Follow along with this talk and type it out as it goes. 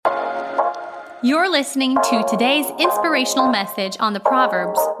You're listening to today's inspirational message on the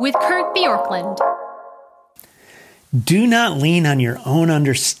Proverbs with Kurt Bjorklund. Do not lean on your own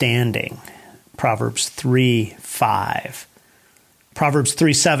understanding. Proverbs 3:5. Proverbs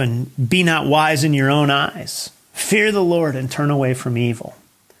 3:7. Be not wise in your own eyes. Fear the Lord and turn away from evil.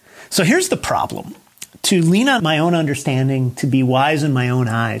 So here's the problem. To lean on my own understanding, to be wise in my own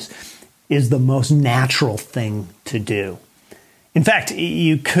eyes, is the most natural thing to do. In fact,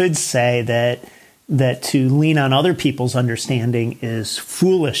 you could say that to lean on other people's understanding is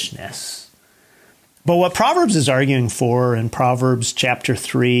foolishness. But what Proverbs is arguing for in Proverbs chapter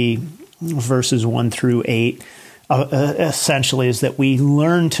 3, verses 1 through 8, essentially is that we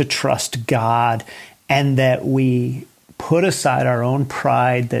learn to trust God and that we put aside our own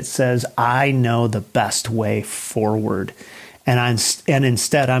pride that says, I know the best way forward. And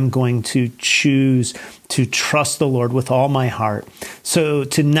instead, I'm going to choose to trust the Lord with all my heart. So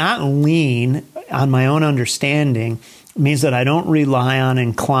to not lean on my own understanding means that I don't rely on,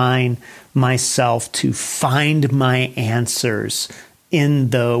 incline myself to find my answers in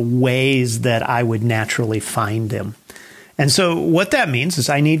the ways that I would naturally find them. And so what that means is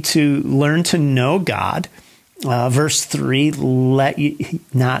I need to learn to know God. Verse 3, let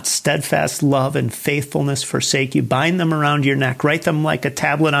not steadfast love and faithfulness forsake you. Bind them around your neck. Write them like a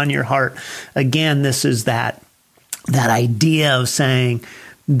tablet on your heart. Again, this is that idea of saying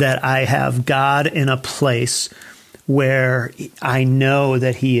that I have God in a place where I know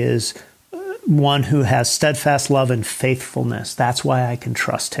that He is one who has steadfast love and faithfulness. That's why I can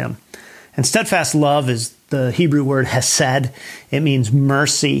trust Him. And steadfast love is the Hebrew word hesed. It means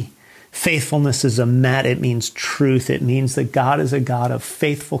mercy. Faithfulness is emet. It means truth. It means that God is a God of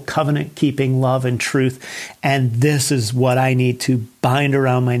faithful, covenant-keeping love and truth. And this is what I need to bind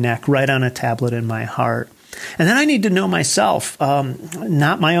around my neck, write on a tablet in my heart. And then I need to know myself,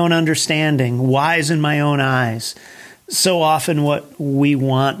 not my own understanding, wise in my own eyes. So often what we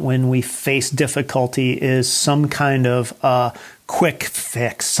want when we face difficulty is some kind of quick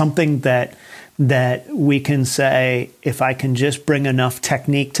fix, something that we can say, if I can just bring enough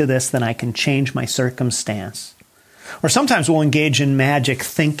technique to this, then I can change my circumstance. Or sometimes we'll engage in magic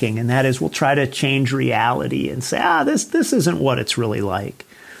thinking, and that is we'll try to change reality and say, this isn't what it's really like.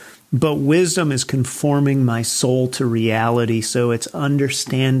 But wisdom is conforming my soul to reality, so it's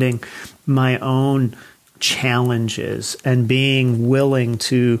understanding my own challenges and being willing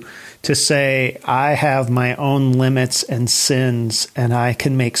to say, I have my own limits and sins, and I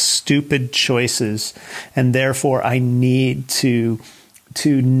can make stupid choices, and therefore I need to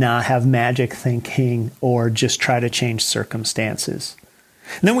not have magic thinking or just try to change circumstances.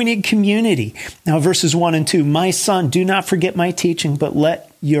 And then we need community. Now, verses 1 and 2, my son, do not forget my teaching, but let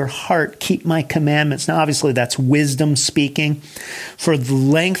your heart keep my commandments. Now, obviously, that's wisdom speaking. For the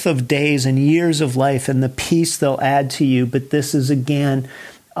length of days and years of life and the peace they'll add to you. But this is, again,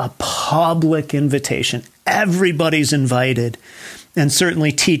 a public invitation. Everybody's invited. And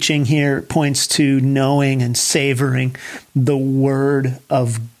certainly teaching here points to knowing and savoring the Word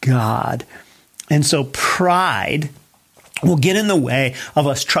of God. And so pride will get in the way of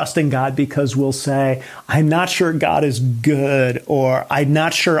us trusting God because we'll say, I'm not sure God is good, or I'm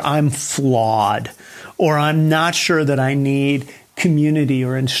not sure I'm flawed, or I'm not sure that I need community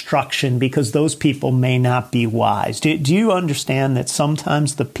or instruction because those people may not be wise. Do you understand that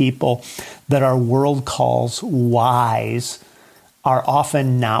sometimes the people that our world calls wise are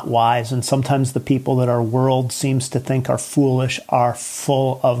often not wise, and sometimes the people that our world seems to think are foolish are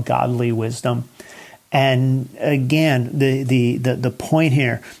full of godly wisdom? And again, the point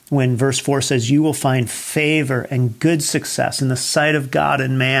here when verse 4 says, you will find favor and good success in the sight of God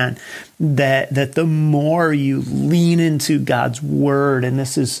and man, that the more you lean into God's word, and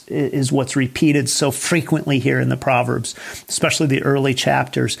this is what's repeated so frequently here in the Proverbs, especially the early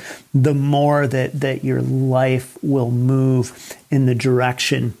chapters, the more that your life will move in the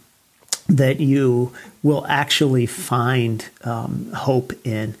direction that you will actually find hope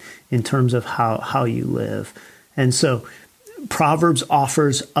in terms of how you live. And so Proverbs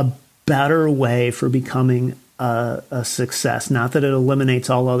offers a better way for becoming a success. Not that it eliminates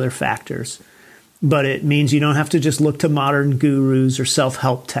all other factors, but it means you don't have to just look to modern gurus or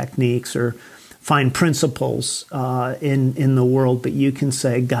self-help techniques or find principles in the world, but you can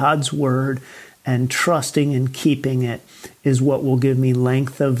say God's word and trusting and keeping it is what will give me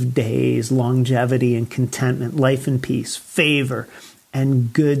length of days, longevity and contentment, life and peace, favor,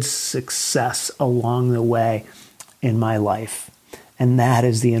 and good success along the way in my life. And that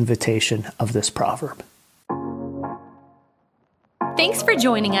is the invitation of this proverb. Thanks for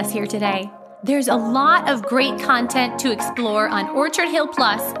joining us here today. There's a lot of great content to explore on Orchard Hill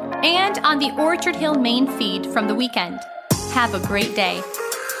Plus and on the Orchard Hill main feed from the weekend. Have a great day.